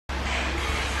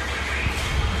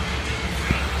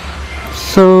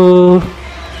So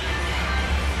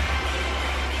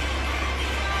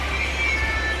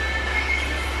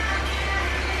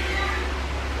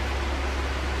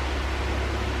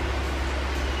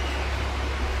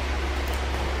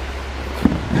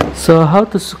how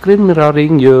to screen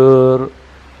mirroring your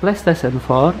PlayStation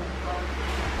 4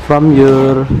 from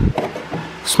your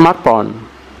smartphone.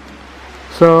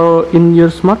 So in your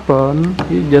smartphone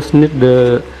you just need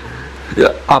the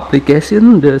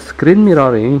application, the screen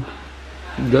mirroring.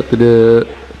 Go to the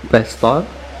Play Store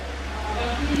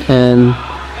and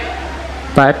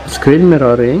type screen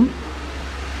mirroring,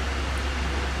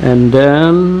 and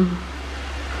then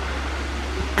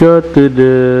go to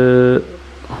the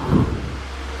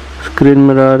screen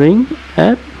mirroring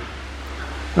app.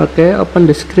 Okay, open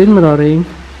the screen mirroring.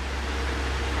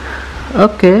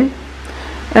 Okay,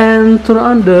 and turn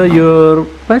on your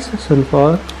PlayStation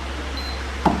 4.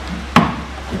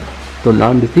 Turn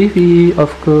on the TV, of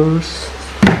course.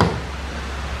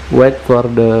 Wait for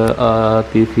the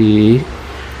TV.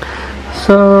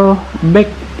 So back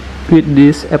with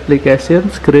this application,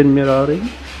 screen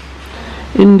mirroring.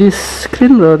 In this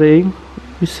screen mirroring,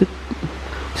 you should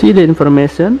see the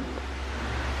information.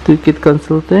 Ticket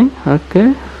consulting.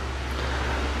 Okay.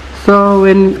 So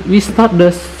when we start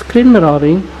the screen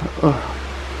mirroring,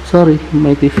 sorry,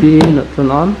 my TV not turn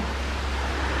on.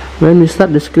 When we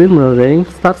start the screen mirroring,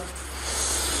 start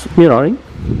mirroring,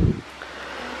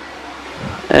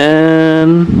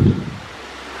 and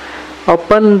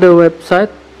open the website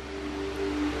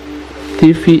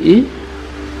TVE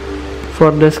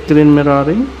for the screen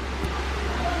mirroring.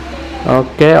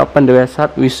 Okay, open the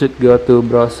website. We should go to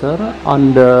browser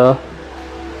on the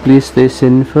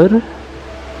PlayStation 4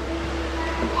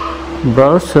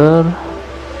 browser.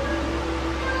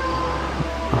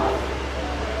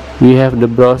 We have the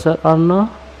browser or no?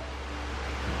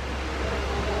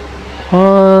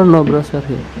 Oh, no browser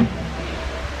here.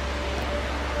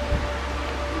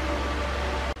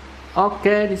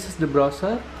 Okay, this is the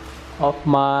browser of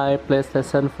my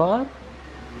PlayStation 4.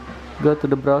 Go to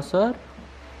the browser,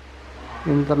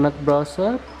 internet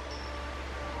browser.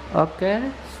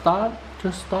 Okay, start,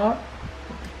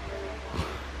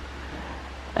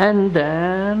 and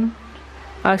then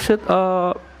I should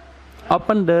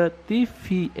open the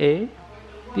TVEA.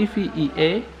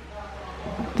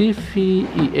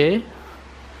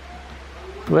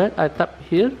 Wait, I tap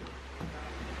here.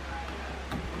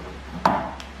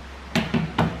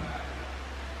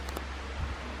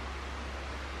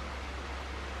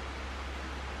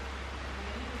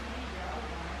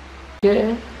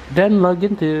 Okay, then log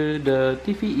into the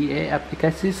TVEA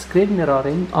application screen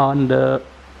mirroring on the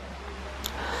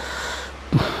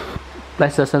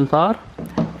PlayStation 4,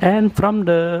 and from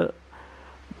the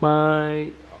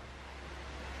my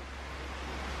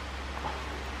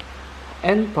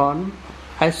endpoint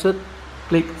I should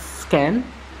click scan.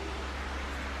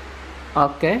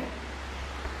 Okay,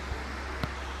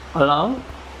 allow.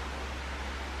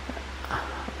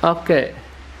 Okay,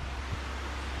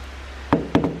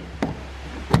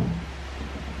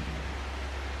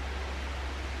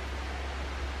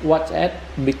 watch it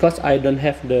because I don't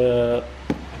have the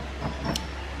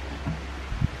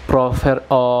proper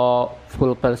or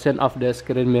full version of the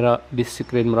screen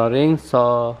mirroring.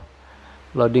 So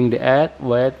loading the ad,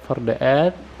 wait for the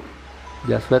ad,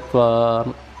 just wait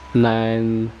for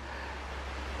 9,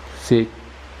 6,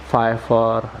 5,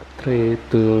 4, 3,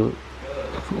 2,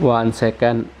 1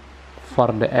 second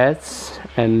for the ads,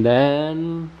 and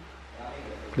then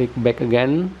click back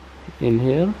again in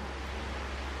here.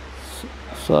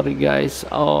 Sorry guys,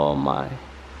 oh my.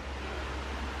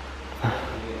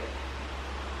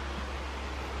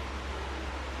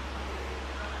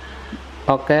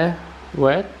 Okay,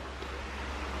 wait.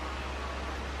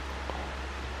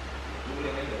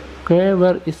 Okay,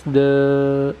 where is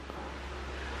the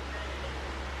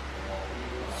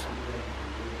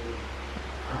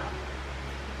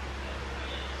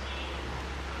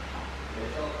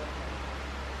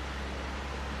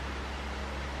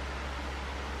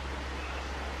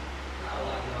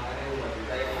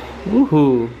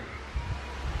woohoo,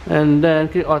 and then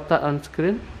click auto on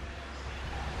screen.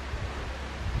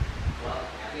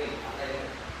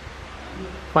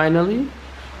 Finally,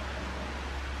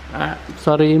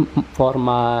 sorry for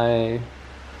my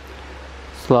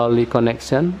slowly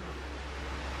connection.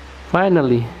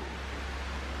 Finally,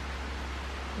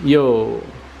 yo,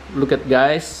 look at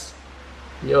guys,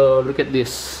 yo, look at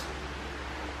this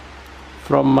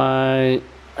from my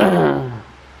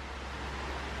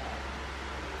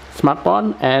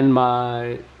smartphone and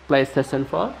my PlayStation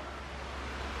 4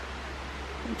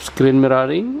 screen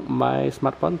mirroring my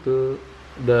smartphone to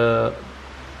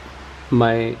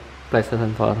my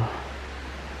PlayStation 4.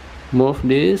 Move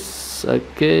this.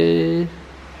 Okay,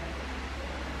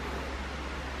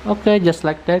 just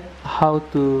like that. How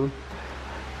to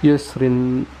use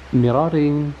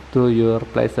mirroring to your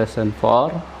PlayStation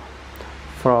 4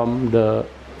 from the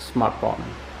smartphone.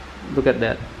 Look at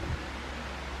that.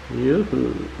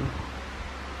 Yoo-hoo.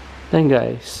 Thanks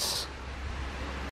guys.